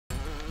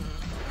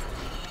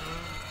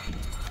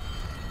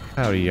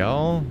Howdy,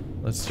 y'all.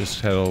 Let's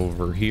just head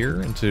over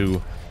here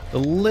into the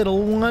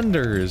Little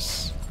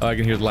Wonders. Oh, I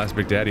can hear the last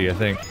Big Daddy, I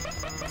think.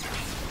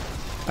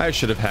 I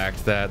should have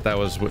hacked that. That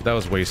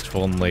was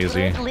wasteful and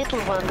lazy. Red little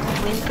ones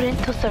will print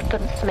to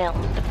certain smells,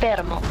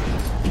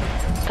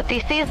 pheromones. But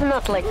this is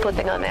not like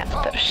putting on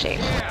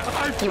aftershave.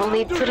 You will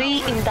need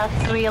 3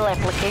 industrial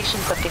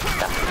applications of this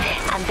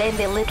stuff, and then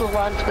the little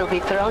ones will be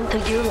drawn to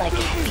you like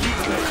bees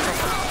to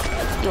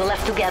honey. You will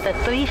have to gather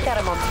 3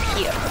 pheromones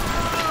here,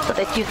 so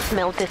that you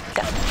smell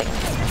disgusting.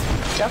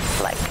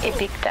 Just like a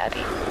Big Daddy.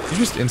 You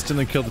just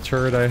instantly killed the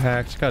turret I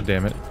hacked. God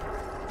damn it.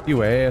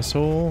 You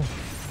asshole.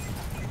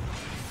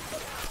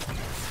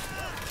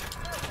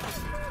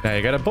 Now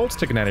you got a bolt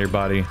sticking out of your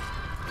body.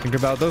 Think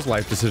about those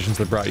life decisions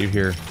that brought you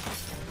here.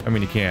 I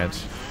mean, you can't.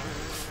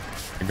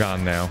 You're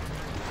gone now.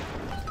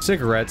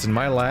 Cigarettes in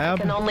my lab?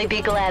 I can only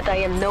be glad I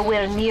am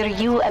nowhere near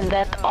you and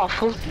that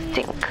awful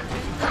stink.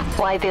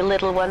 Why the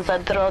little ones are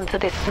drawn to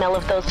the smell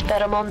of those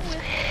pheromones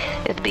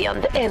is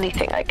beyond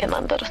anything I can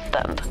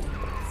understand.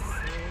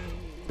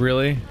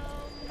 Really?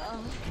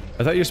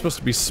 I thought you were supposed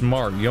to be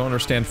smart. You don't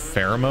understand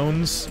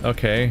pheromones?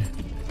 Okay.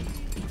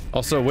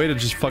 Also, way to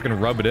just fucking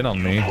rub it in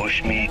on me.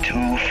 Push me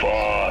too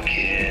far,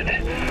 kid.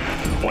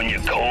 When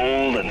you're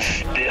cold and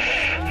stiff,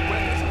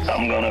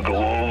 I'm gonna go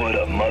over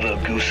to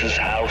Mother Goose's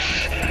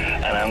house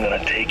and I'm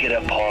gonna take it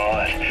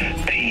apart,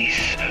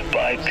 piece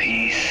by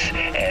piece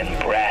and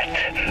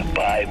brat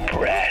by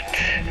brat.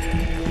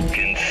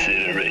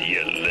 Consider it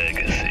your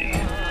legacy.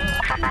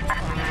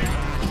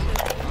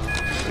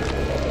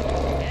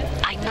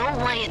 I know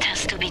why it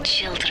has to be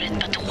children,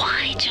 but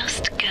why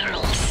just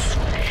girls?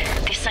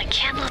 This I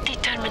cannot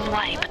determine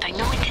why, but I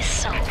know it is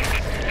so.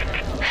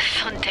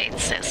 Fontaine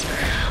says,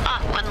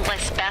 one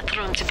less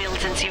bathroom to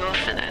build into the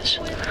orphanage.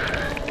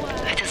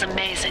 It is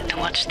amazing to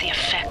watch the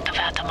effect of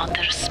Adam on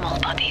their small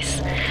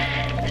bodies.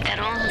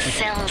 Their own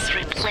cells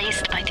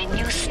replaced by the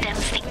new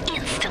stems the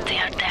instant they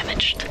are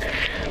damaged.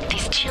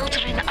 These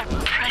children are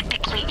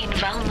practically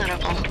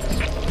invulnerable.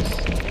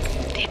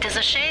 It is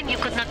a shame you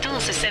could not do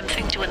the same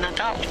thing to an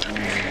adult.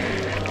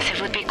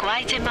 There would be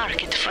quite a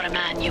market for a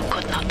man you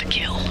could not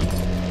kill.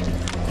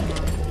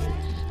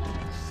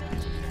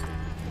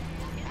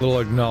 Little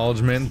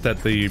acknowledgement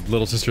that the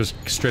little sisters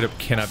straight up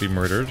cannot be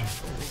murdered.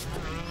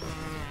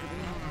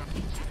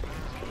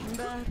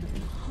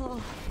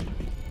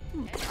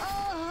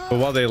 But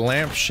while they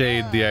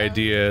lampshade the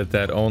idea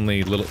that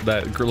only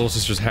little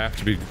sisters have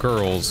to be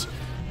girls,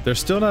 they're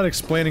still not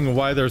explaining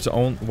why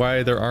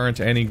why there aren't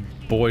any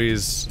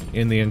boys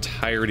in the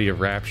entirety of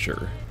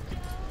Rapture,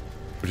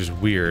 which is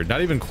weird.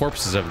 Not even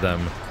corpses of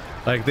them.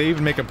 Like, they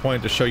even make a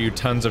point to show you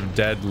tons of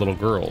dead little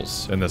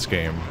girls in this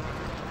game,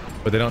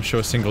 but they don't show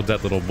a single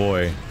dead little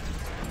boy.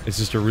 It's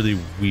just a really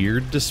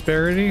weird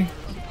disparity.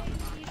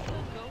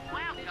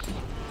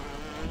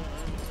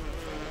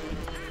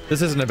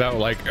 This isn't about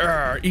like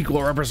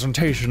equal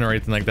representation or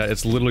anything like that.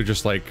 It's literally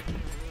just like,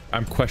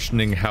 I'm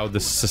questioning how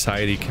this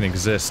society can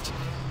exist.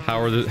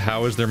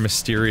 How is there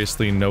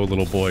mysteriously no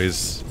little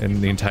boys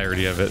in the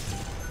entirety of it?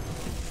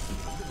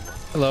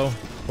 Hello,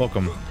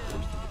 welcome.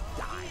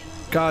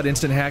 God,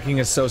 instant hacking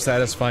is so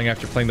satisfying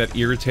after playing that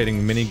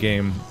irritating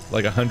minigame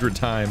like 100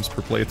 times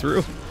per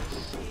playthrough.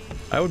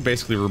 I would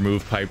basically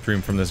remove Pipe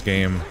Dream from this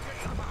game.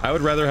 I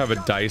would rather have a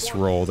dice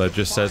roll that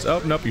just says,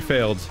 oh, nope, you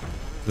failed,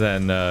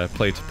 than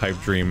play to Pipe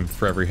Dream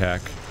for every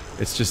hack.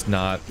 It's just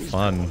not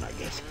fun.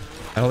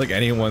 I don't think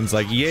anyone's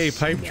like, yay,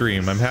 Pipe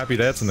Dream, I'm happy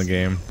that's in the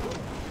game.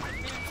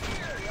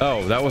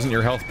 Oh, that wasn't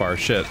your health bar,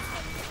 shit.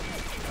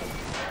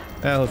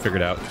 I'll figure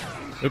it out.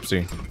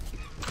 Oopsie.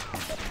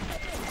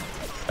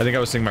 I think I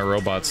was seeing my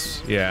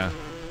robots, yeah.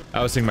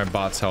 I was seeing my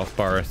bot's health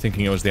bar,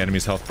 thinking it was the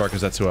enemy's health bar because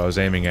that's who I was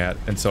aiming at.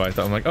 And so I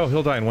thought, I'm like, oh,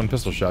 he'll die in one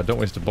pistol shot. Don't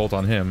waste a bolt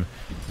on him.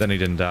 Then he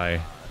didn't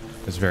die.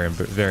 It's very,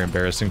 very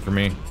embarrassing for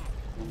me.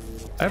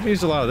 I haven't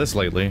used a lot of this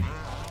lately.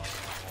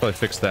 Probably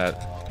fix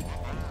that.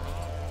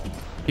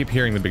 Keep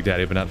hearing the Big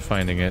Daddy, but not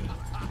finding it.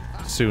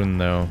 Soon,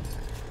 though.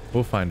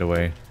 We'll find a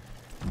way.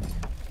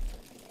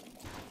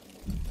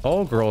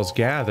 All girls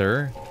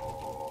gather.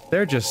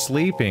 They're just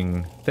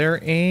sleeping. They're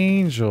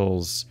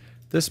angels.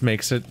 This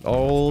makes it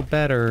all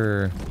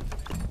better.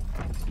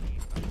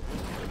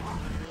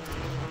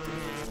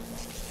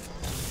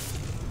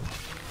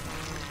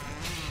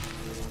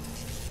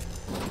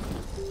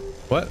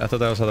 What? I thought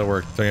that was how that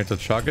worked. Don't you have to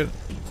shock it?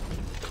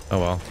 Oh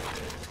well.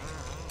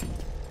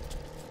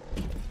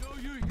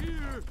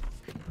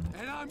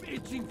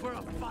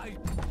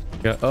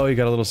 Yeah, oh, you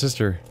got a little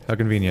sister. How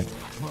convenient.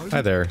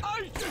 Hi there.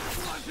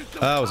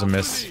 That was a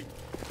miss.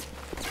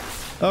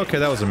 Okay,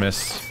 that was a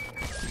miss.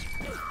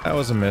 That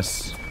was a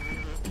miss.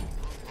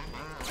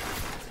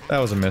 That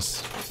was a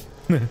miss.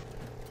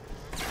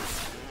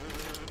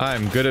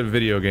 I'm good at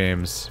video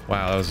games.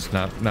 Wow, that was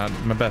not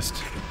my best.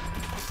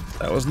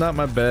 That was not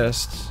my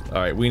best.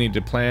 Alright, we need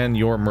to plan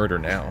your murder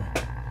now.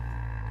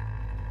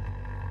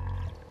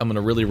 I'm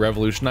gonna really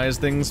revolutionize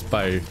things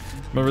I'm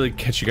gonna really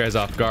catch you guys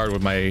off guard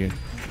with my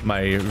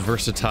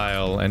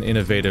versatile and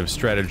innovative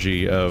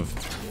strategy of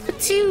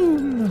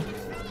Patoon!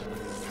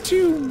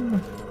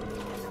 Patoon!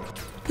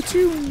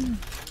 Patoon!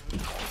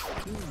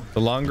 The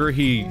longer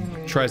he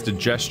tries to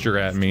gesture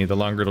at me, the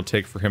longer it'll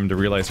take for him to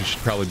realize he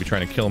should probably be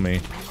trying to kill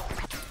me.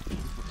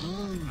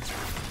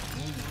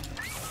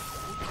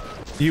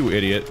 You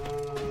idiot.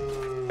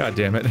 God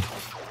damn it.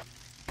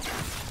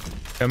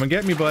 Come and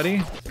get me,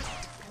 buddy.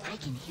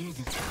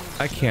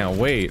 I can't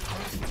wait.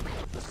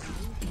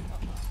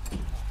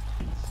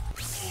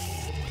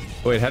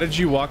 Wait, how did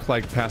you walk,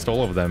 like, past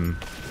all of them?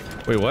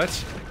 Wait, what?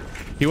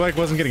 He, like,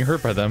 wasn't getting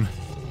hurt by them.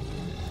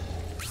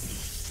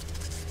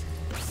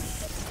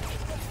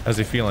 How's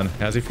he feeling?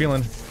 How's he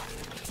feeling?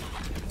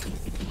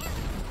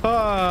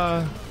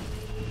 A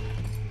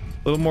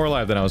little more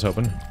alive than I was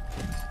hoping.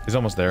 He's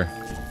almost there.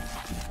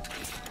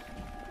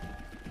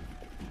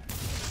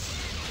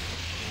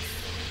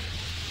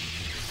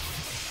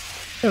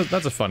 Yeah,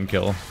 that's a fun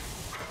kill.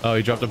 Oh,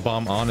 he dropped a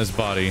bomb on his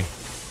body.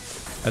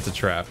 That's a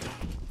trap.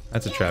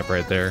 That's a trap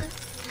right there.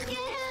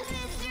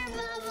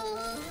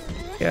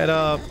 Get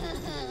up.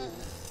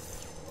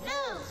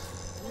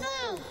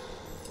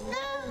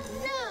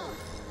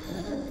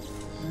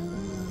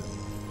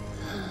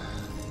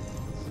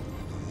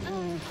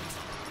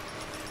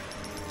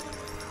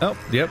 Oh,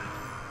 yep.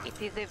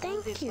 It is a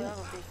thank you.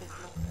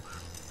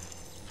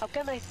 How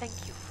can I thank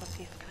you for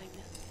this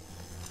kindness?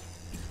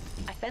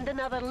 I send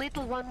another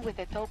little one with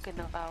a token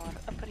of our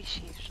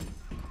appreciation.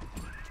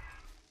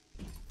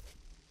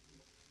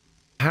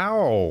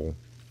 How?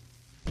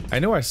 I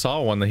know I saw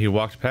one that he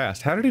walked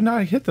past. How did he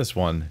not hit this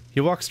one?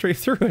 He walked straight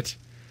through it.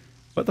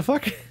 What the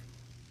fuck?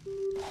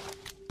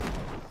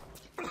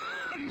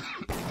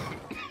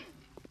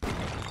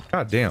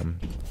 God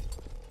damn.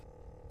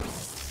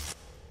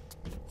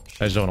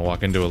 I just don't want to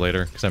walk into it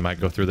later, because I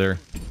might go through there.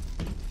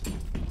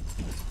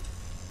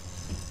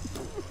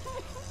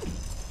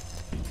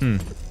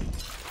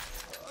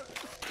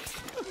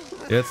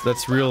 Yeah,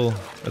 that's real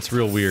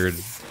weird.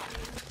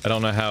 I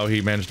don't know how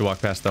he managed to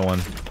walk past that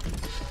one.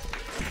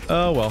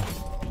 Oh well.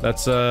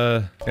 That's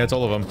yeah, it's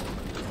all of them.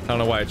 I don't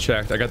know why I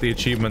checked. I got the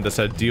achievement that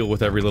said deal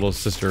with every little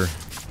sister.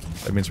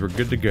 That means we're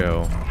good to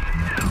go.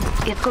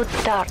 It's good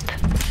start.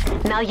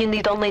 Now you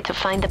need only to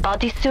find the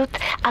bodysuit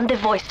and the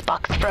voice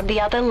box from the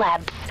other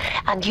labs,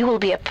 and you will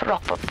be a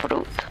proper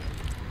brute.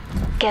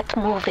 Get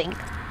moving.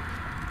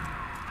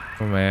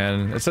 Oh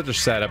man, it's such a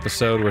sad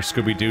episode where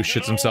Scooby-Doo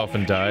shits himself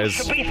and dies.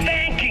 You should be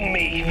thanking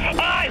me.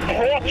 I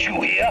brought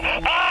you here.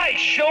 I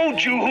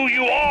showed you who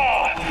you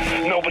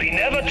are. Nobody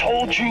never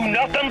told you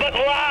nothing but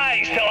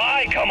lies till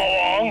I come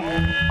along.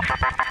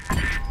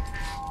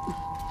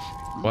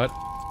 What?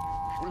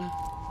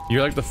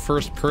 You're like the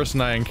first person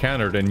I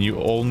encountered and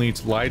you only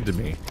lied to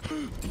me.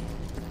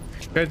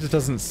 This guy just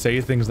doesn't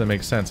say things that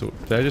make sense.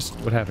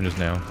 What happened just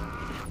now?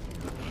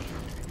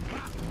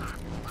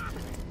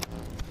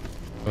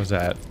 What was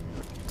that?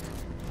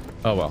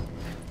 Oh well.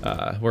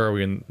 Where are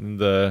we in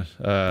the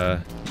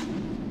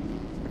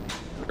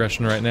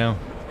progression right now?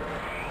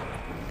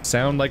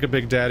 Sound like a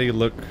Big Daddy,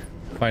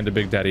 find a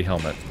Big Daddy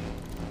helmet.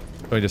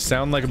 I need to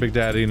sound like a Big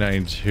Daddy and I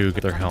need to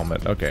get their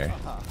helmet. Okay.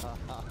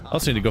 I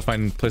also need to go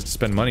find a place to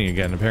spend money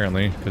again,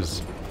 apparently,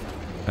 because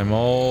I'm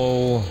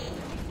all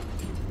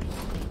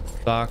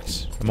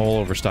stocked. I'm all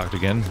overstocked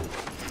again.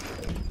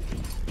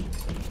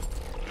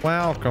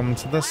 Welcome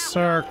to the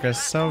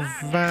circus of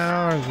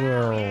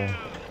value.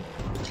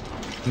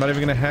 I'm not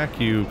even gonna hack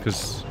you,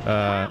 because,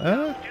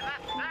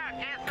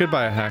 could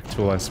buy a hack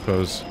tool, I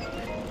suppose.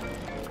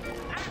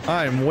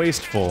 I'm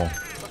wasteful.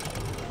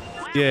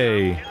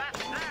 Yay.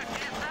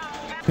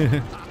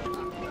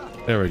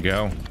 There we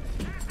go.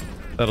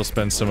 That'll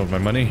spend some of my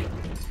money.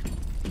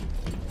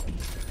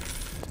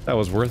 That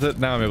was worth it.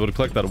 Now I'm able to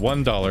collect that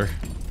 $1.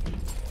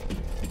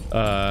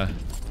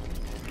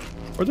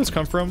 Where'd this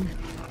come from?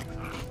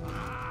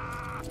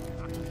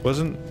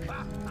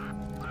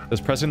 Does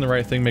pressing the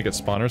right thing make it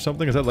spawn or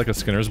something? Is that like a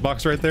Skinner's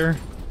box right there?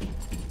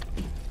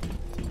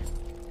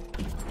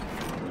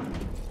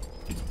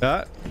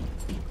 Ah.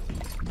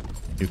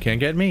 You can't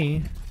get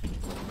me.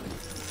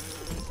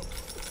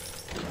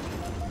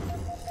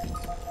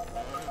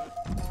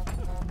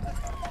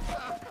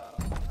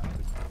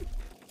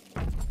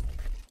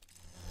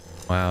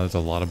 Wow, there's a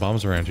lot of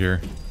bombs around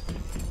here.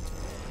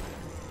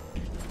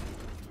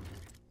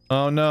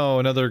 Oh no,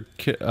 another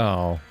kid.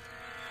 Oh.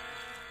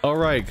 Oh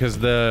right, because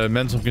the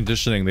mental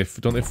conditioning, they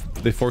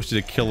force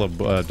you to kill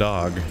a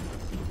dog.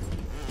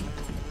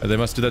 They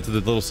must do that to the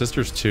little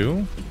sisters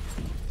too?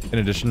 In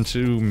addition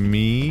to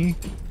me?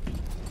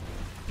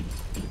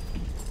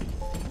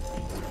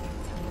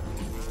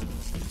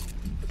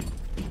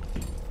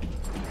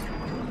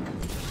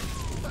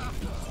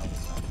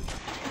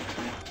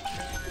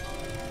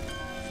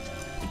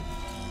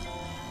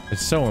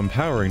 It's so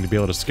empowering to be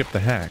able to skip the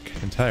hack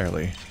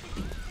entirely.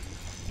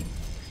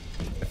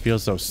 It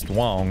feels so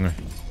strong.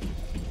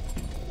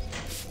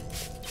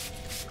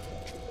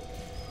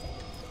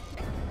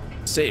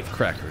 Save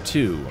cracker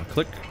 2.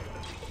 Click.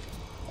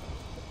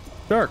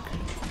 Shark.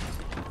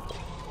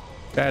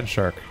 Bad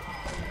shark.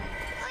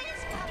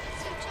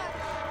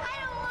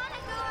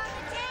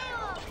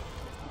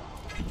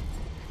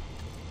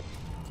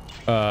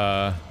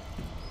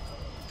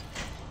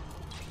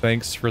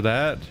 Thanks for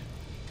that.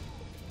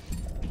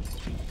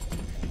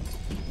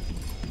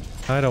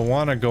 I don't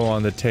want to go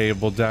on the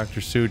table,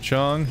 Dr.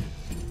 Suchong.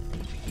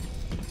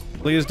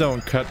 Please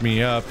don't cut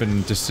me up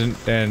and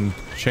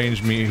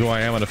change me who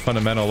I am on a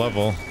fundamental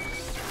level.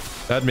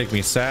 That'd make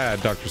me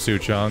sad, Dr.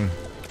 Suchong.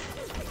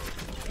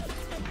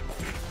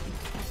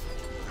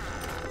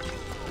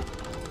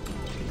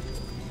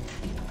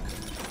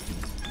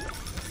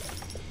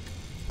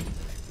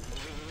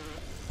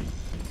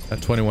 That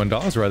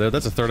 $21 right there,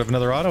 that's a third of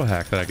another auto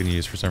hack that I can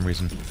use for some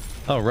reason.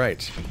 Oh,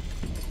 right.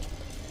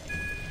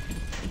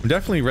 I'm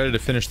definitely ready to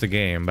finish the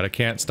game, but I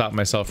can't stop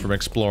myself from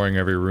exploring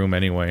every room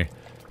anyway.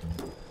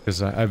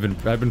 Because I've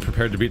been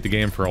prepared to beat the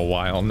game for a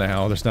while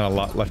now. There's not a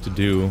lot left to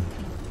do.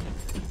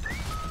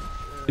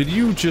 Did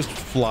you just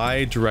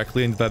fly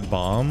directly into that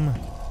bomb?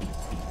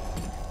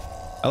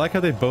 I like how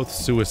they both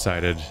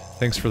suicided.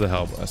 Thanks for the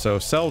help. So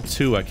cell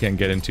 2 I can't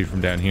get into from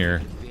down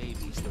here.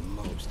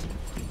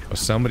 Oh,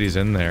 somebody's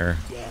in there.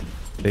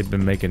 They've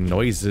been making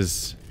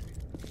noises.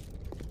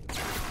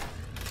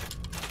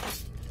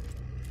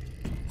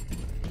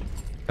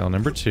 Cell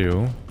number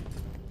 2.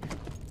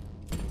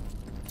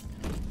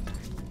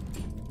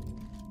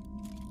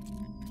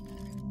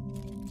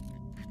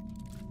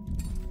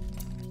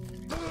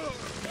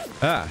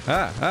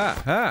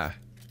 Ah!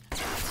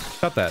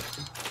 Stop that.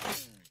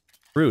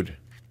 Rude.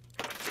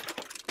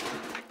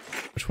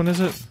 Which one is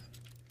it?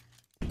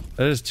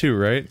 That is 2,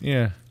 right?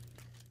 Yeah.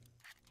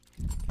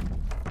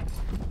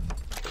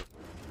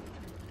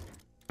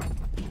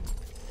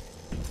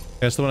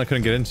 That's the one I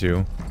couldn't get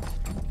into.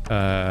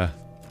 There's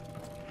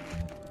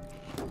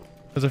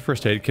a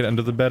first aid kit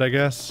under the bed, I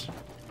guess.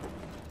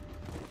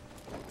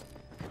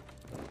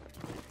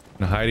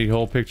 And a hidey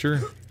hole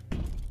picture.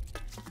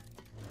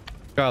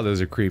 God,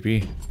 those are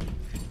creepy.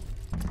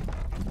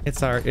 It's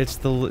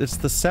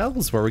the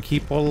cells where we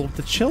keep all of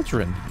the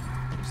children,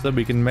 so that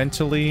we can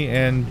mentally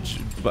and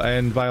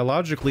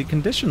biologically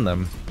condition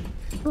them.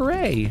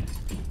 Hooray!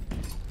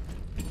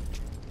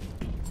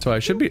 So I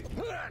should be.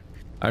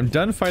 I'm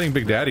done fighting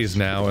Big Daddies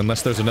now,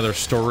 unless there's another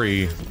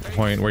story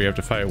point where you have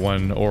to fight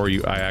one, or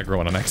I aggro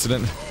one on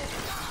accident.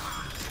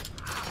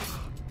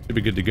 Should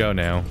be good to go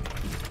now.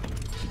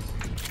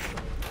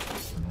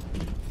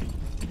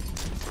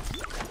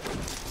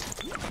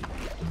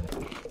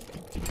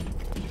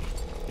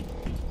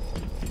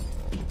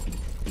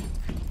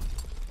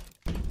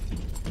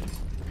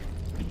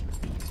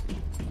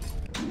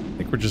 I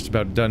think we're just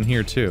about done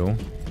here too.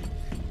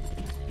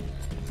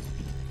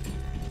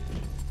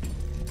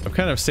 I've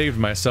kind of saved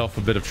myself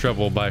a bit of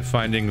trouble by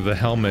finding the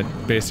helmet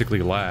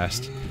basically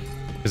last,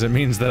 because it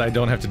means that I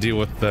don't have to deal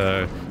with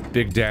the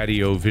Big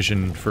Daddy-O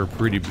vision for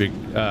pretty big,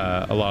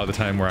 a lot of the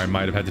time where I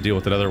might have had to deal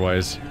with it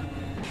otherwise.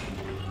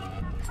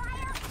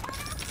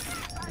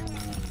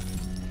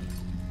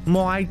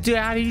 My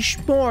daddy's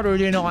smarter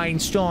than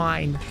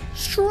Einstein,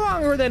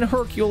 stronger than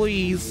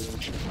Hercules.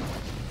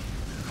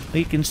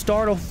 He can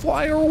start a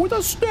fire with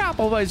a snap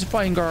of his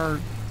finger.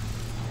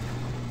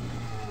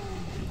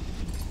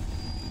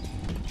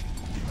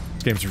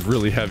 This game's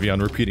really heavy on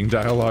repeating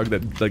dialogue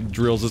that like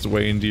drills its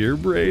way into your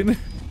brain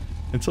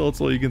until it's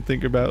all you can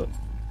think about.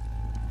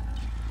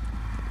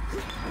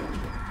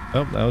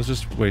 Oh, that was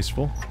just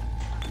wasteful.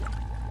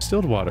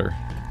 Distilled water.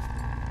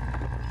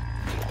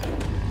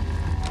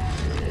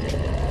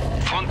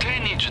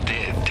 Fontaine is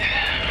dead.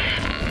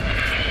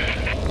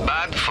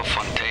 Bad for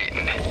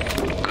Fontaine.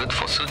 Good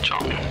for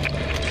Suchong.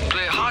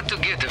 Play hard to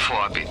get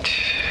for a bit.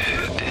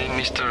 Then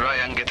Mr.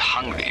 Ryan get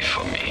hungry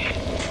for me.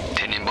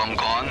 Tenenbaum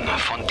gone,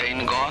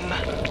 Fontaine gone.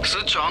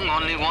 Suchong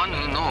only one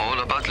who know all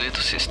about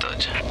little sister.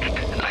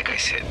 Like I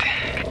said,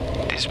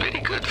 it's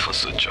very good for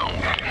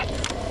Suchong.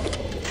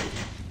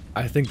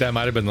 I think that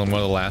might have been one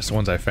of the last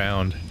ones I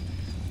found.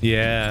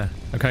 Yeah,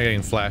 I'm kind of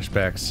getting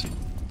flashbacks.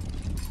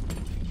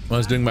 When I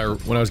was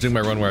doing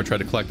my run where I tried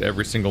to collect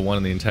every single one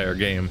in the entire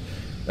game,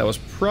 that was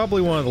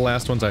probably one of the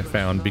last ones I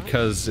found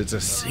because it's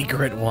a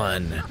secret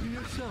one.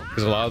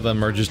 Because a lot of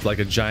them are just like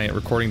a giant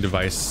recording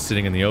device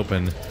sitting in the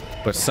open,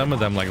 but some of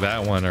them, like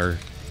that one, are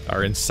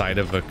inside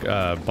of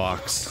a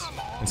box,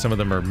 and some of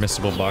them are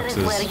missable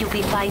boxes. Where you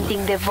be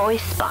finding the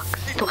voice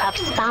box to have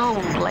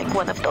sound like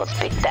one of those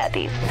Big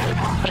Daddies,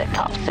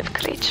 repulsive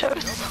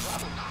creatures.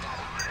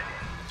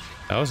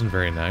 That wasn't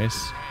very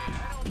nice.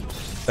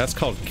 That's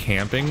called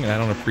camping, and I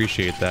don't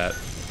appreciate that.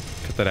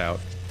 Cut that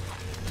out.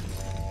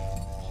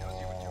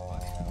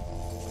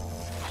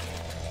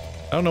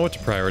 I don't know what to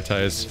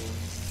prioritize.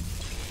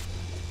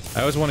 I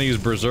always want to use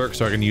Berserk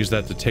so I can use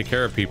that to take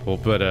care of people,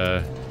 but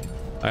I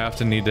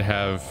often need to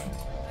have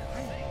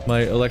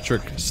my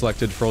electric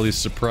selected for all these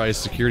surprise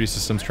security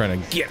systems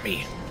trying to get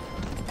me.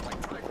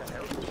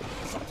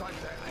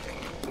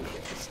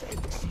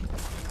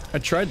 I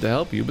tried to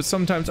help you, but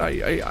sometimes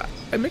I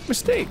make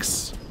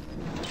mistakes.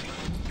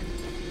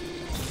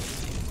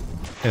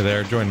 Hey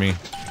there, join me.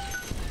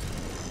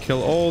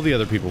 Kill all the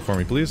other people for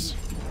me, please.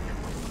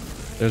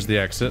 There's the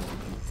exit.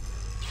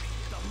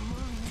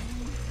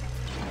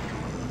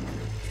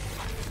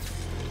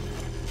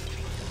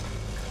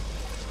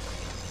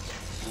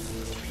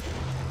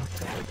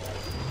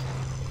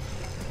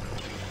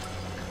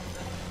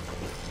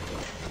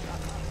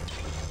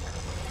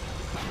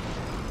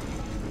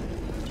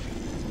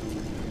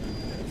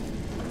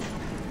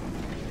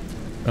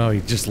 Oh, he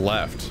just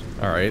left.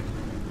 Alright.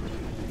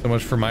 So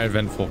much for my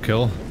eventful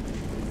kill.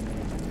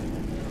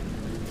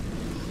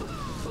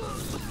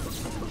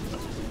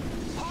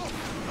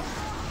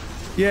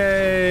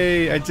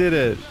 Yay! I did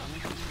it!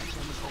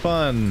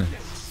 Fun!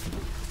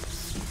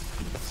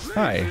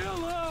 Hi.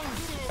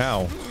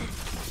 Ow.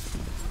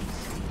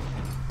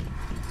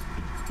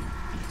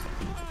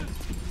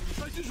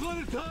 I just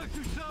want to talk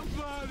to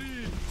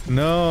somebody.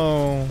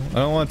 No! I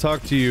don't want to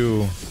talk to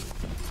you.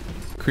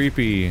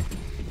 Creepy.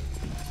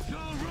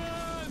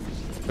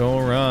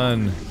 Don't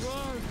run.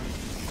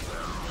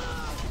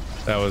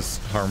 That was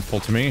harmful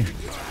to me.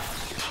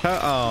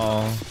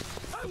 Uh-oh.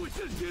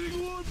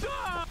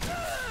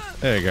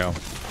 There you go.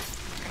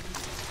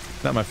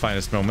 Not my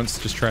finest moments,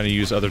 just trying to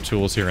use other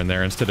tools here and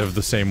there instead of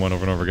the same one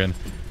over and over again.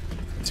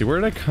 Let's see, where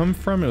did I come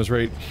from? It was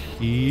right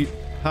here.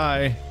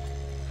 Hi.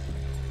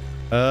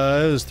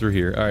 It was through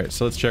here. Alright,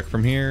 so let's check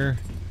from here.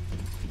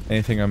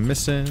 Anything I'm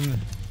missing?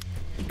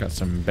 Got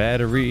some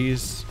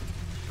batteries.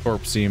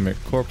 Corpsey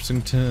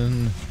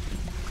McCorpsington.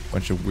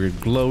 Bunch of weird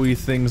glowy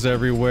things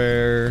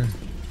everywhere.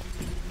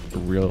 A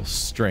real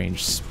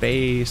strange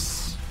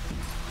space.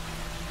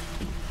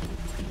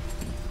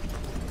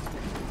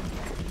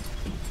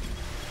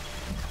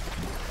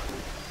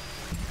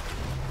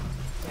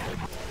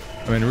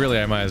 I mean, really,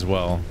 I might as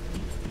well.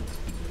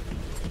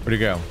 Where'd he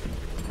go?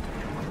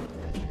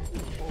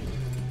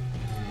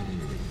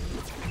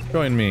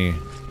 Join me.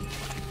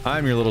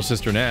 I'm your little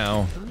sister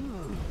now.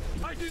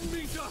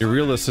 Your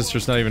real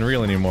sister's not even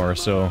real anymore,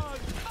 so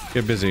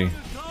get busy.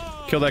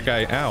 Kill that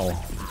guy. Ow.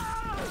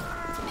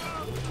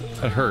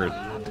 That hurt.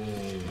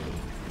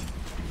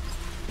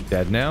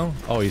 Dead now?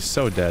 Oh, he's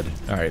so dead.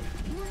 Alright.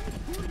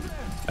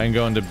 I can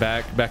go into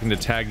back into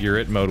tag your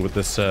it mode with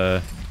this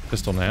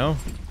pistol now.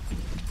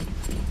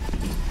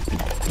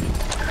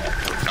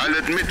 I'll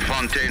admit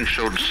Fontaine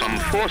showed some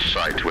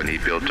foresight when he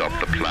built up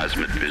the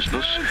plasmid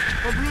business,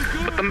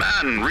 but the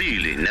man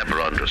really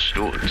never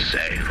understood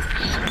sales.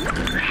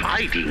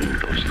 Hiding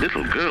those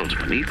little girls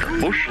beneath a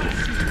bushel.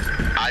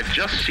 I've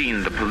just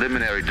seen the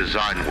preliminary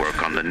design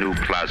work on the new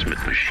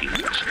plasmid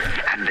machines,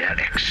 and they're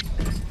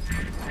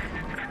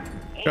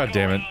God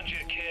damn it.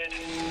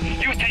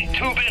 You think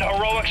 2-bit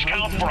heroics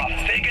count for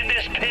a fig in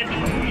this pit?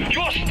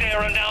 You're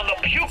staring down the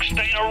puke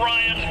stain of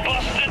Ryan's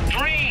busted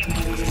dream.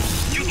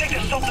 You think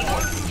there's something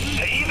worth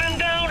saving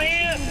down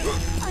here?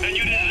 Then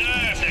you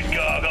deserve to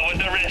gargle with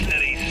the rest of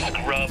these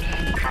scrubs.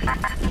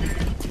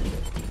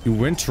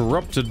 You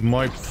interrupted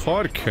my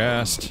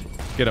podcast.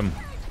 Get him.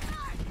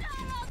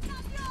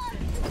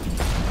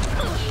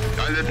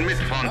 I'll admit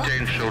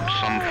Fontaine showed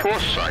some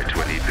foresight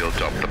when he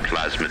built up the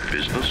plasmid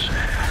business,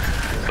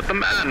 but the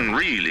man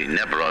really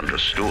never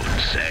understood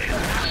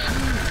sales.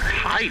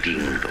 Hiding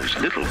those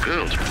little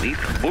girls beneath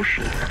a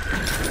bushel.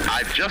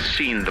 I've just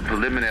seen the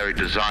preliminary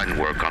design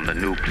work on the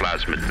new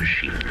plasmid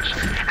machines,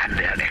 and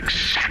they're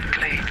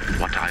exactly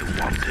what I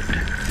wanted.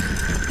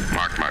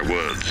 Mark my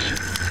words.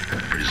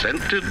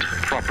 Presented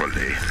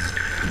properly,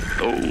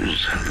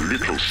 those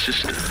little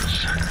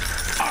sisters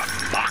are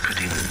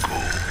marketing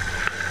gold.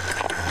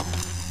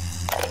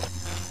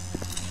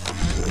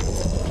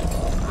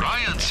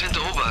 Ryan sent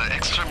over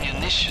extra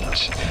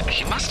munitions.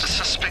 He must have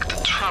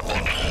suspected trouble.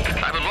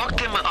 I locked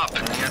him up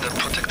near the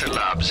protector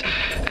labs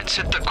and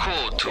set the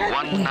code to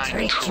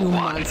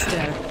 1921.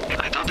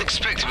 I don't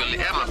expect we'll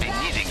ever be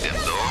needing them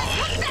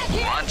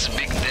though. Once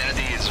Big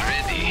Daddy is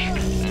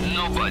ready,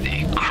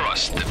 nobody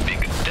cross the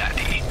Big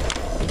Daddy.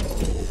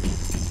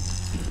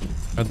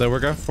 How'd that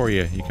work out for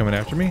you? You coming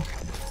after me?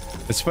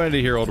 It's funny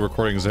to hear old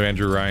recordings of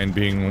Andrew Ryan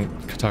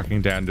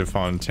talking down to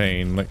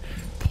Fontaine, like,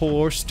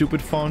 poor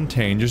stupid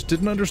Fontaine just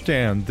didn't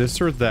understand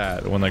this or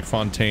that, when like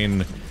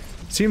Fontaine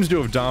seems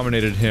to have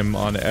dominated him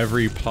on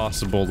every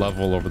possible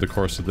level over the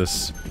course of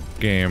this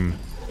game.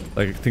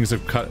 Like, things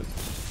have cut.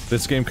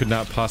 This game could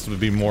not possibly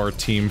be more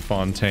Team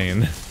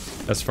Fontaine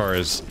as far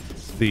as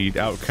the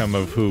outcome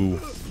of who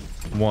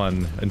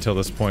won until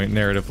this point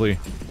narratively.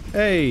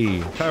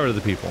 Hey, power to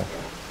the people.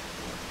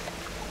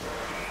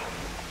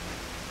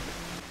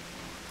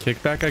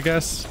 Kickback, I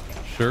guess?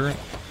 Sure.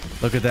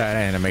 Look at that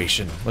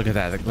animation. Look at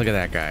that. Look at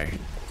that guy.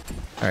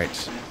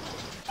 Alright.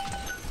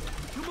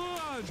 Come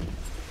on!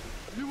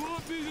 You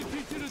want me to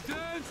teach you to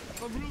dance?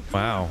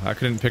 Wow, I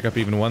couldn't pick up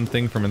even one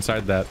thing from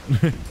inside that.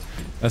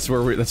 That's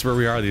where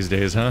we are these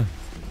days, huh?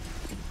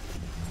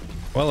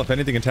 Well, if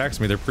anything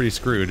attacks me, they're pretty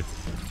screwed.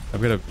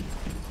 I've got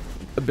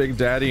a Big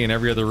Daddy, and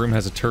every other room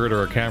has a turret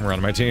or a camera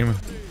on my team.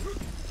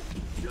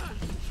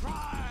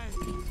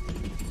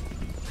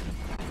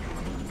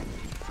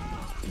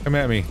 Come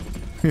at me.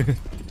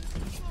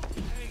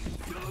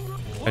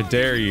 I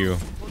dare you.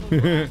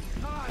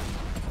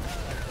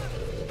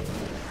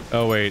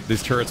 Oh wait,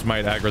 these turrets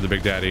might aggro the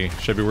Big Daddy.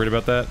 Should I be worried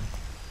about that?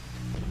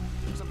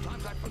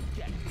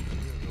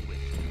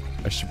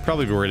 I should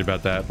probably be worried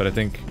about that, but I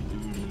think...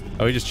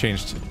 Oh, he just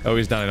changed. Oh,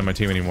 he's not on my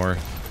team anymore.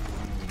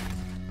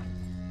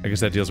 I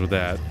guess that deals with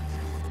that.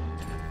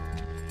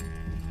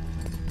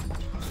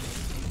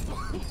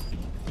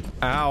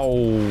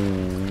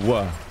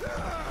 Ow!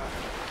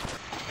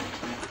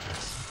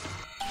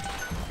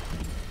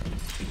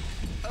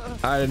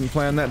 I didn't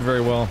plan that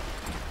very well.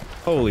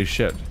 Holy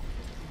shit.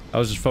 I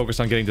was just focused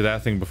on getting to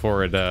that thing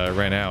before it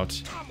ran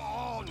out.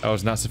 I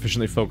was not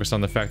sufficiently focused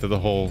on the fact that the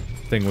whole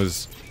thing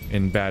was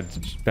in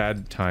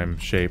bad time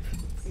shape.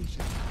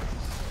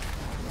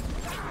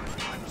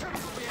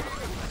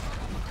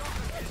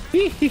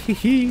 Hee hee hee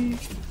hee.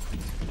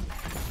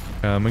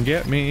 Come and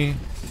get me.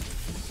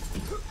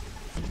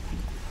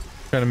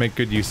 Trying to make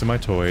good use of my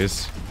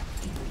toys.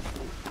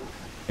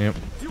 Yep.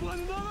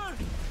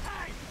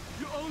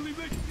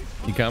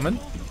 You coming?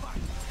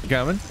 You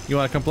coming? You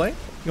wanna come play?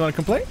 You wanna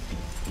come play?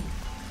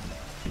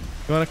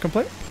 You wanna come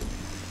play?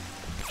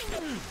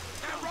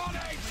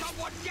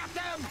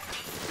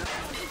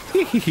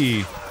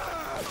 Hee.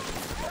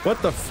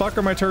 What the fuck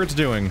are my turrets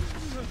doing?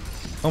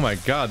 Oh my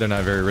god, they're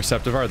not very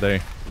receptive, are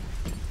they?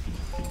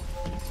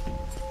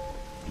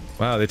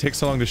 Wow, they take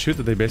so long to shoot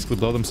that they basically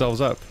blow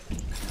themselves up.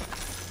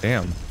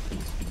 Damn.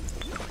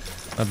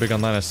 Not big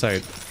on line of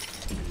sight.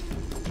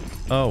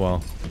 Oh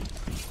well.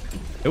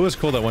 It was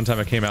cool that one time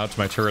I came out to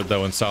my turret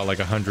though and saw like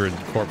 100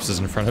 corpses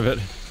in front of it.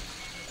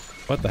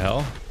 What the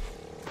hell?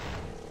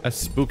 That's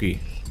spooky. Is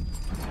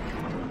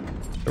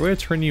there a way to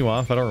turn you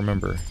off? I don't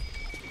remember.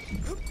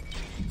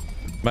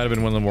 Might have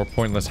been one of the more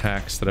pointless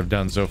hacks that I've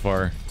done so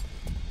far.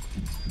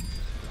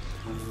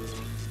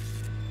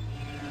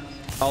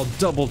 I'll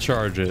double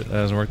charge it. That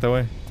doesn't work that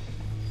way?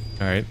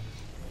 Alright.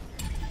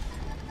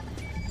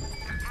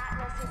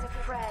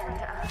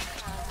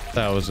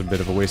 That was a bit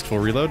of a wasteful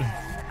reload.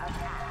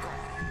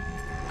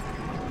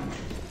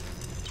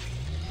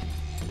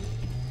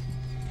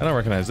 I don't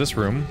recognize this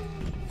room.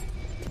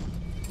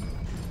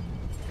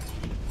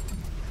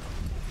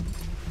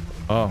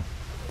 Oh.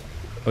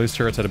 At least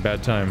turrets had a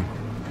bad time.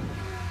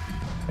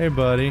 Hey,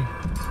 buddy. You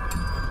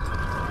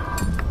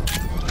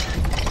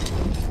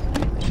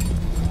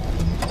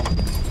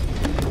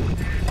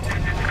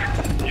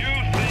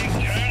think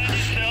turning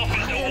yourself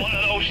into one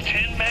of those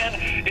Tin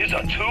Men is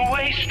a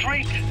two-way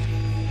street?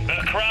 The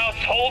crowd's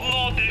holding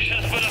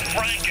auditions for the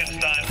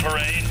Frankenstein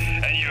parade,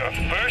 and you're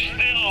first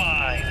in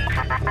line.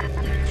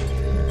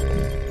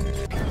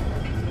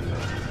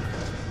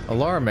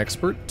 Alarm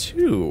expert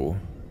 2.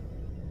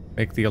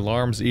 Make the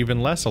alarms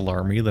even less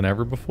alarmy than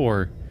ever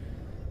before.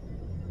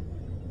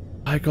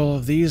 Like all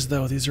of these,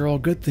 though, these are all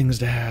good things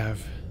to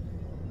have.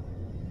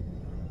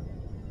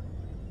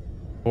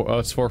 Oh,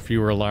 it's 4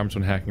 fewer alarms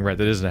when hacking. Right,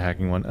 that isn't a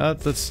hacking one.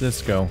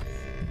 Let's go.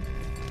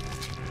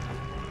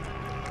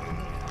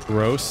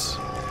 Gross.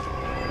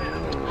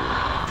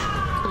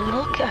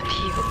 Look at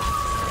you.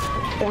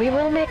 We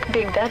will make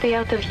Big Daddy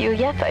out of you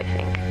yet, I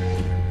think.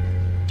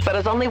 But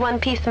there's only one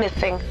piece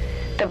missing.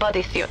 The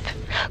bodysuit.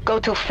 Go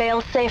to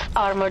fail-safe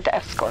armored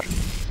escort.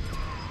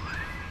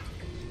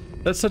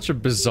 That's such a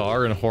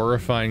bizarre and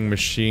horrifying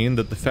machine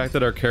that the fact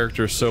that our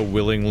character so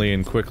willingly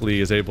and quickly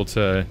is able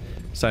to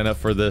sign up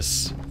for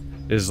this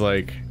is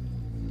like...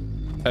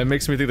 It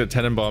makes me think that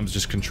Tenenbaum's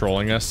just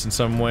controlling us in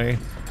some way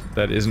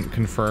that isn't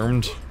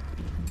confirmed.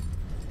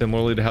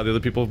 Similarly to how the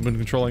other people have been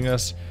controlling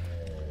us.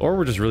 Or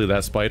we're just really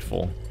that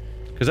spiteful.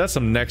 Because that's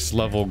some next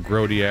level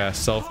grody ass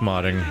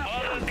self-modding.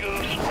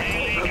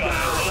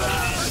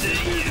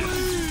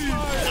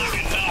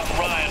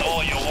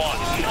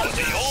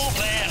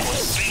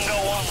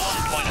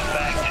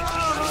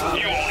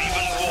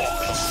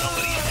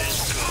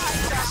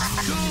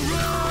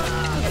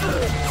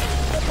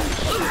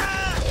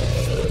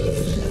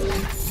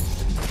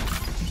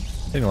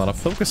 Getting a lot of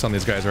focus on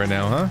these guys right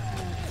now, huh?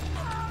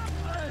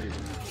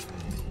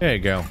 There you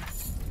go.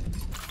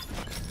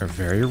 They're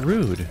very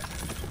rude.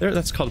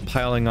 That's called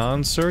piling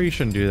on, sir. You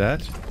shouldn't do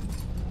that.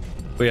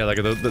 But yeah, like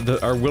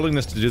our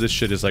willingness to do this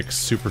shit is like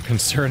super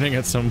concerning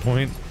at some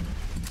point.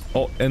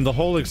 Oh, and the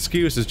whole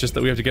excuse is just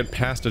that we have to get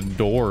past a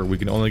door. We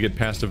can only get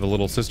past if a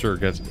little sister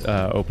gets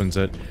opens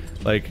it.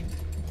 Like,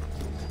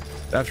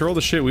 after all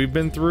the shit we've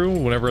been through,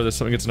 whenever there's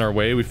something gets in our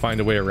way, we find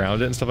a way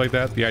around it and stuff like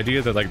that. The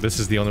idea that like this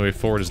is the only way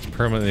forward is to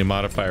permanently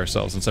modify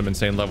ourselves in some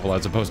insane level,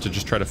 as opposed to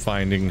just trying to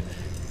find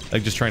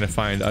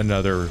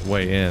another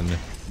way in.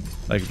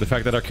 Like the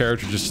fact that our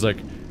character just is like,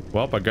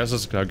 well, I guess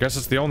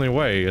it's the only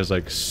way, is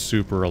like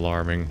super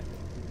alarming.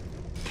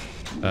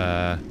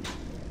 All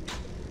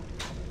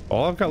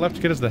I've got left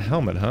to get is the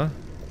helmet, huh?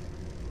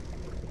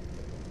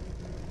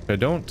 I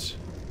don't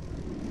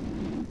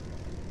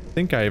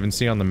think I even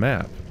see on the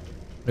map.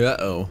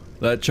 Uh-oh.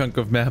 That chunk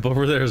of map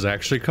over there is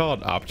actually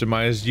called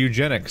Optimized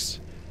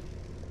Eugenics.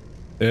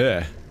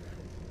 Yeah,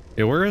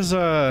 where is,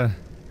 where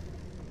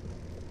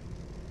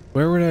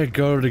would I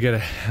go to get a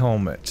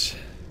helmet?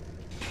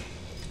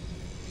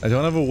 I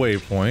don't have a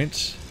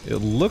waypoint. It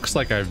looks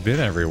like I've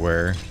been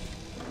everywhere.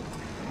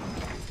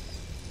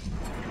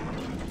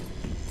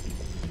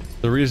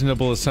 The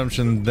reasonable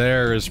assumption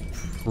there is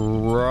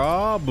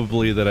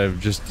probably that I've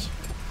just...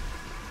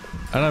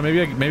 I don't know,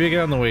 maybe I get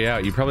on the way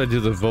out. You probably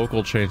do the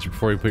vocal change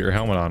before you put your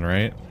helmet on,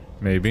 right?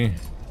 Maybe.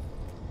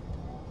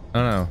 I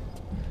don't know.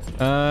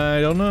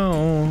 I don't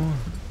know.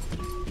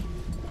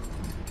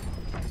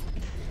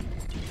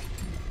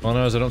 All I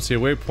know is I don't see a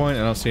waypoint,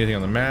 I don't see anything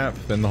on the map,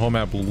 and the whole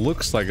map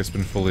looks like it's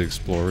been fully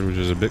explored, which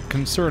is a bit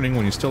concerning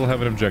when you still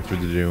have an objective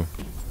to do.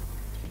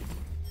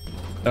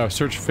 Oh,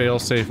 search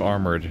failsafe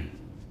armored.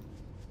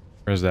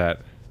 Where's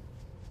that?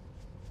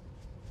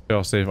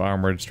 Failsafe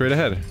armored, straight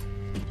ahead.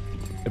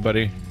 Hey,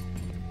 buddy.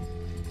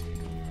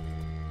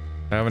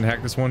 I haven't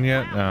hacked this one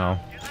yet? No.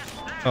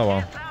 Oh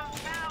well.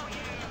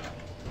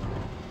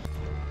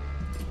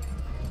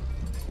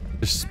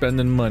 Just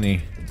spending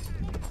money.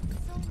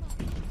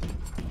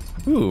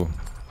 Ooh.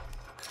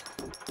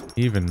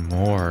 Even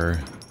more.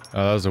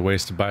 Oh, that was a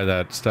waste to buy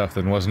that stuff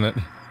then, wasn't it?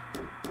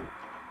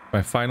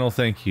 My final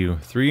thank you.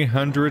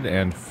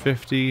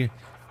 350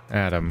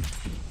 Adam.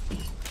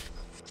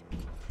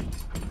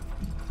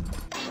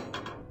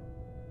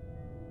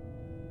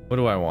 What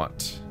do I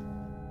want?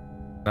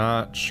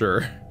 Not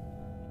sure.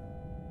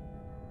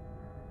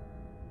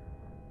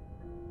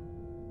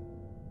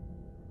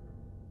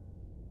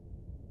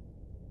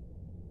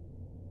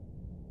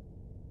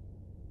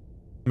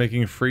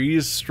 Making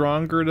freeze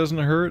stronger doesn't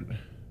hurt.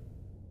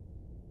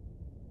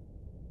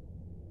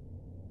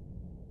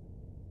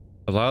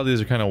 A lot of these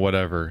are kind of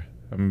whatever.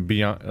 I'm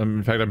beyond.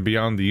 In fact, I'm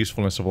beyond the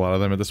usefulness of a lot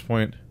of them at this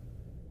point.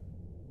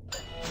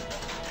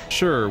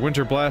 Sure,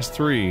 Winter Blast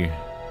 3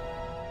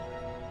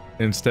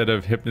 instead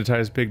of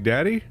Hypnotize Big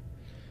Daddy.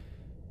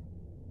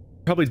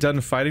 Probably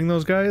done fighting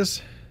those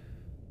guys.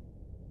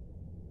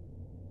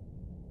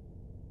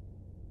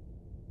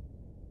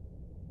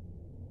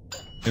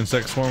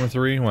 Insect Swarm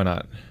 3, why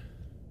not?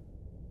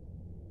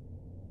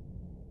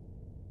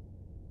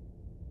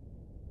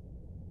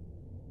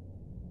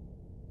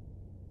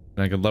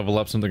 And I could level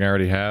up something I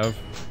already have.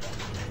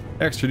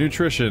 Extra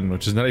nutrition,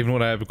 which is not even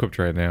what I have equipped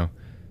right now.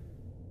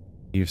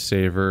 Eve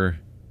Saver.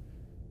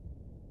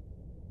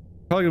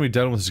 Probably gonna be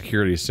done with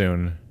security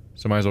soon,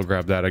 so might as well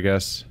grab that, I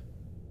guess.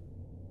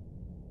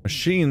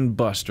 Machine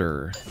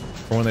Buster,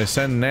 for when they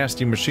send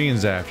nasty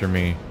machines after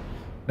me.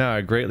 Now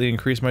I greatly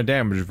increase my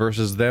damage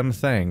versus them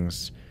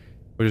things,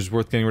 which is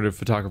worth getting rid of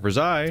Photographer's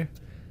Eye.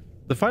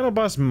 The final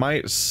boss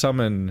might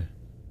summon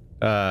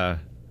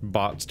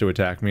bots to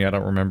attack me, I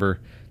don't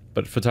remember.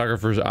 But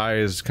Photographer's Eye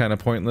is kind of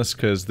pointless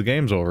because the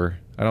game's over.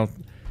 I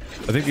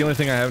think the only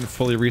thing I haven't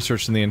fully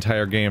researched in the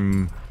entire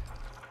game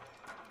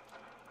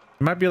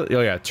might be,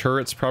 oh yeah,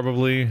 turrets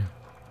probably.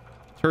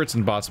 Turrets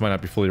and bots might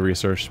not be fully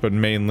researched, but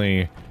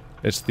mainly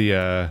it's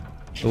the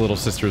little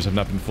sisters have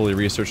not been fully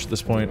researched at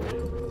this point.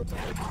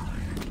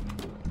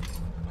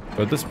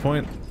 But at this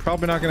point,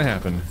 probably not gonna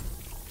happen.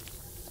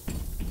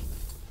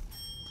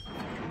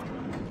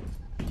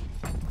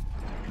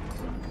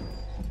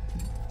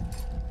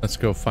 Let's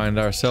go find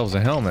ourselves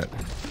a helmet.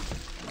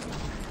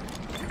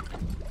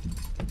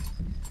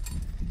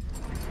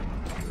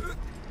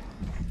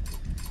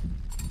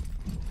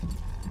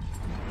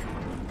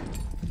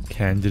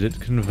 Candidate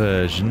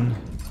conversion.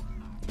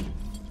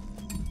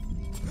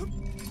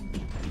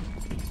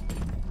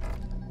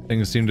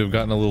 Things seem to have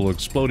gotten a little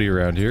explodey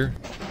around here.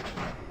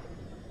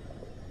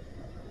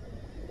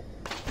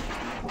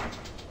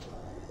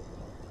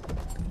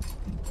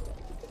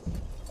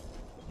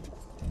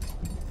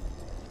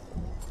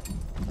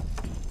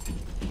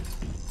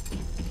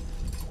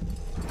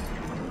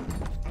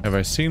 Have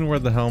I seen where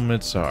the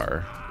helmets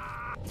are?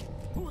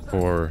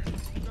 Or...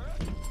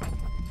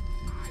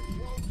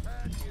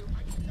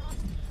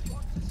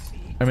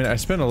 I mean, I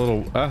spent a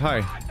little...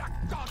 hi.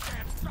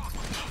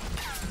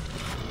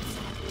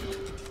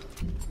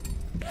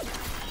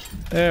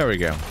 There we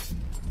go.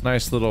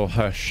 Nice little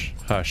hush,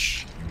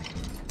 hush.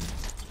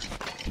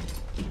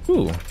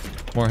 Ooh,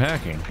 more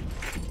hacking.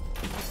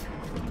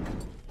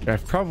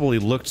 I've probably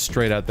looked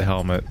straight at the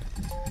helmet,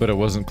 but it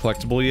wasn't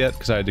collectible yet,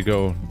 because I had to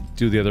go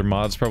do the other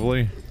mods,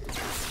 probably.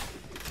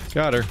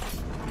 Got her.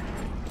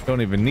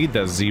 Don't even need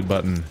that Z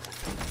button.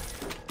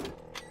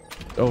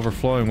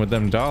 Overflowing with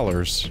them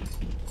dollars.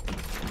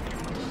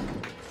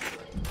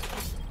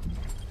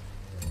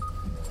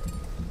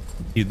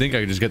 You'd think I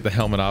could just get the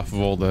helmet off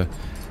of all the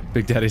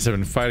Big Daddies I've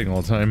been fighting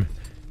all the time.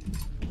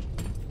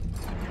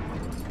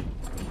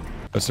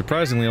 But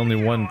surprisingly, only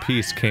one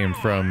piece came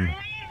from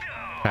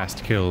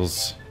past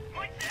kills.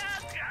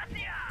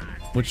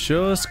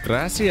 Muchos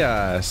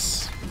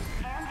gracias.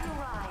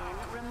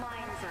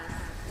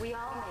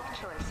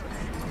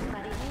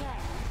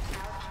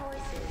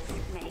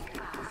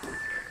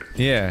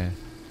 Yeah,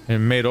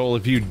 and made all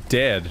of you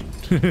dead.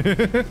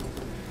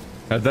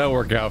 How'd that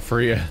work out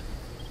for you?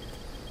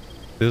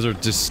 Those are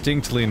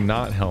distinctly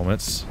not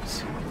helmets.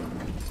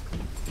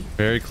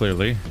 Very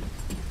clearly.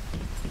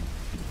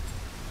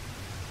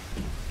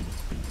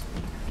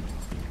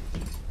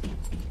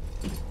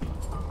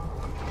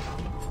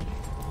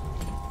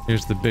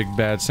 Here's the big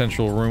bad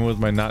central room with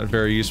my not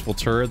very useful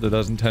turret that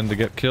doesn't tend to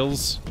get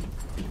kills.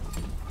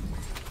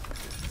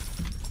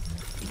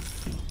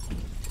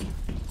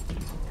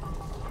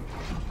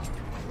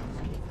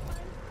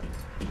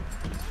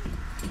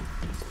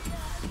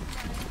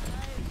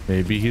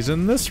 Maybe he's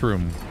in this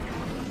room.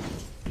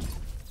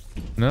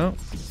 No.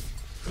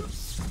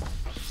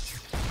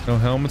 No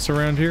helmets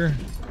around here?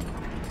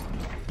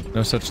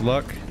 No such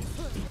luck?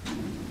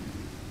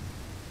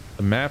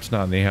 The map's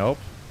not any help.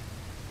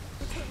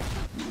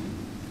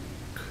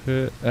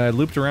 I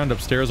looped around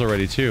upstairs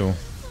already too.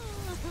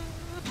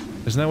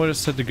 Isn't that what it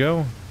said to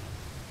go?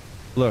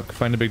 Look,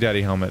 find a Big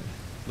Daddy helmet.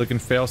 Look in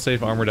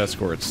fail-safe armored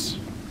escorts.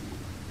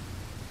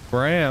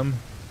 Where I am.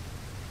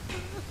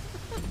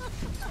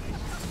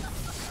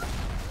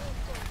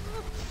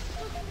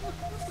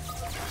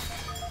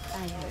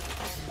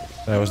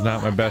 That was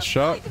not my best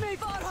shot.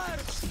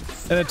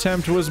 An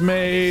attempt was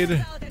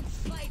made.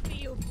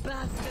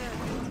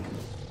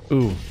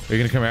 Ooh, are you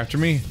gonna come after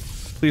me?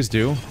 Please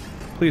do.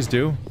 Please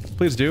do.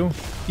 Please do.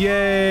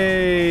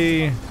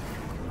 Yay!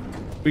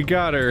 We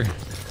got her.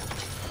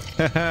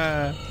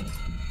 Haha.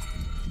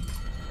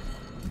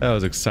 That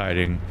was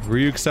exciting. Were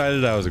you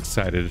excited? I was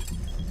excited.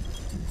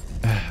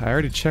 I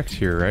already checked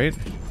here, right?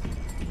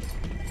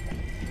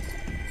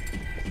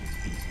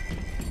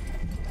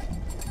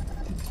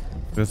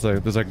 There's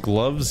like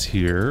gloves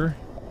here.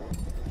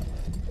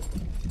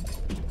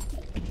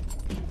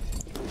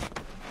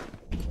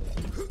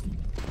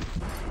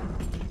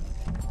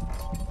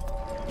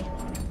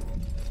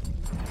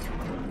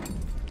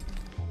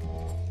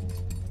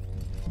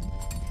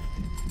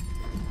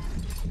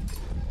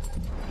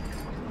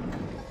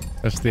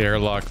 That's the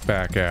airlock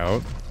back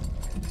out.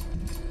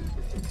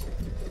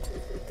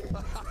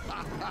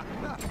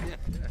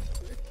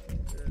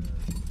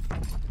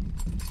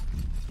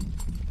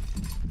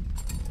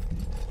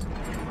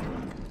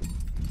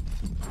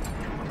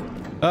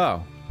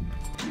 Oh.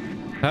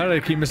 How did I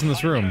keep missing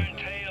this room?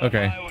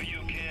 Okay.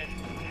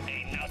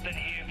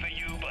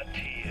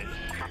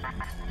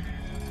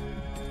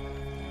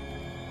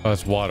 Oh,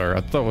 it's water.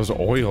 I thought it was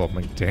oil. I'm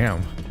like,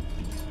 damn.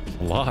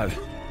 A lot.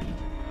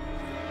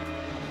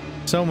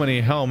 So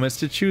many helmets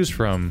to choose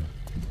from.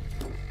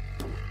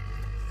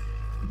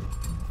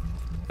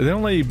 They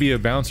don't let you be a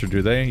bouncer,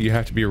 do they? You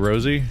have to be a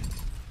Rosie?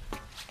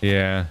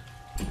 Yeah.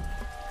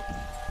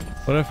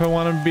 What if I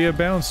want to be a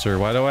bouncer?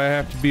 Why do I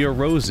have to be a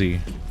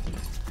Rosie?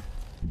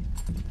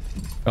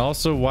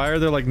 Also, why are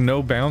there like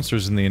no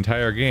bouncers in the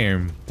entire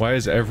game? Why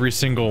is every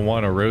single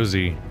one a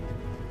Rosie?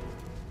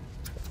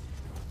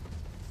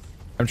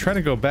 I'm trying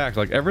to go back.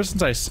 Like ever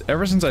since I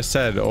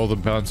said all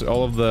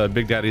of the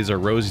Big Daddies are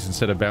Rosies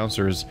instead of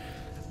bouncers,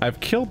 I've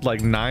killed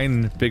like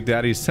 9 Big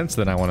Daddies since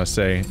then, I want to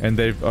say, and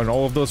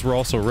all of those were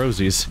also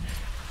Rosies.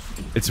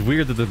 It's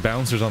weird that the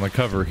bouncer's on the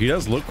cover. He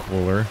does look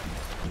cooler.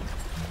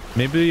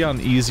 Maybe on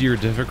easier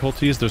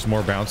difficulties there's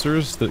more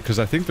bouncers, because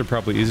I think they're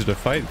probably easier to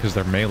fight because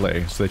they're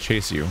melee, so they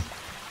chase you.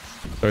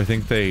 So I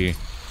think they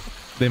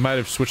might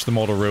have switched them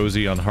all to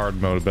Rosie on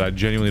hard mode, but I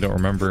genuinely don't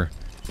remember.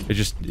 It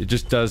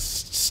just does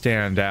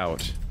stand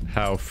out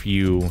how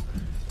few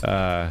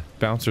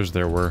bouncers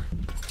there were.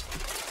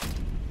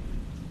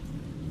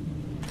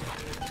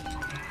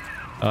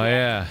 Oh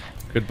yeah,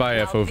 goodbye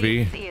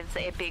FOV. This is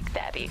a Big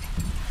Daddy.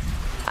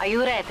 Are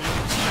you ready?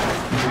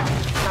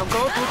 Now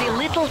go to the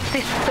little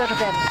sister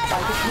vent by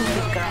the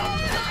picnic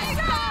ground.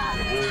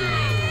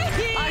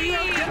 Are you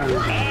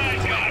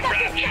I got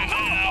rapture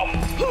now.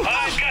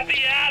 I've got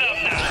the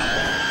atom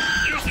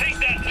now. You think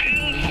that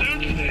pin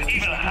suit's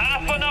even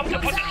half enough to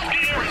put the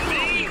spear in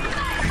me?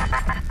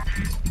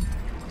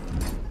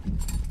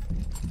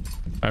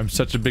 I'm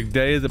such a big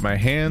daddy that my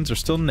hands are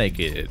still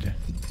naked.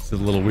 It's a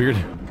little weird.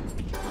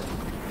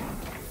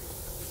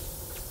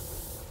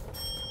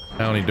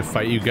 I don't need to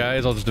fight you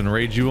guys, I'll just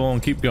enrage you all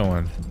and keep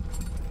going.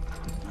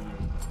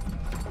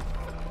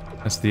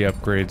 That's the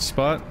upgrade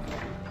spot.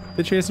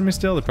 They chasing me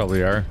still? They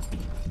probably are.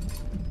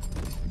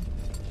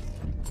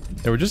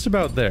 They were just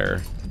about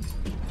there.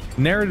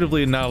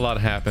 Narratively, not a lot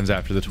happens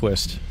after the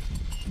twist.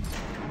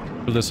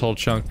 For this whole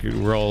chunk,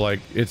 we're all like,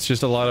 it's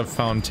just a lot of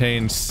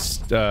Fontaine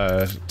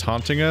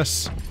taunting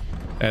us,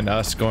 and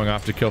us going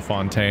off to kill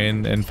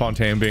Fontaine, and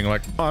Fontaine being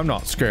like, oh, I'm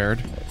not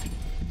scared.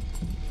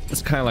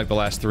 It's kind of like the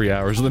last 3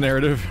 hours of the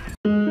narrative.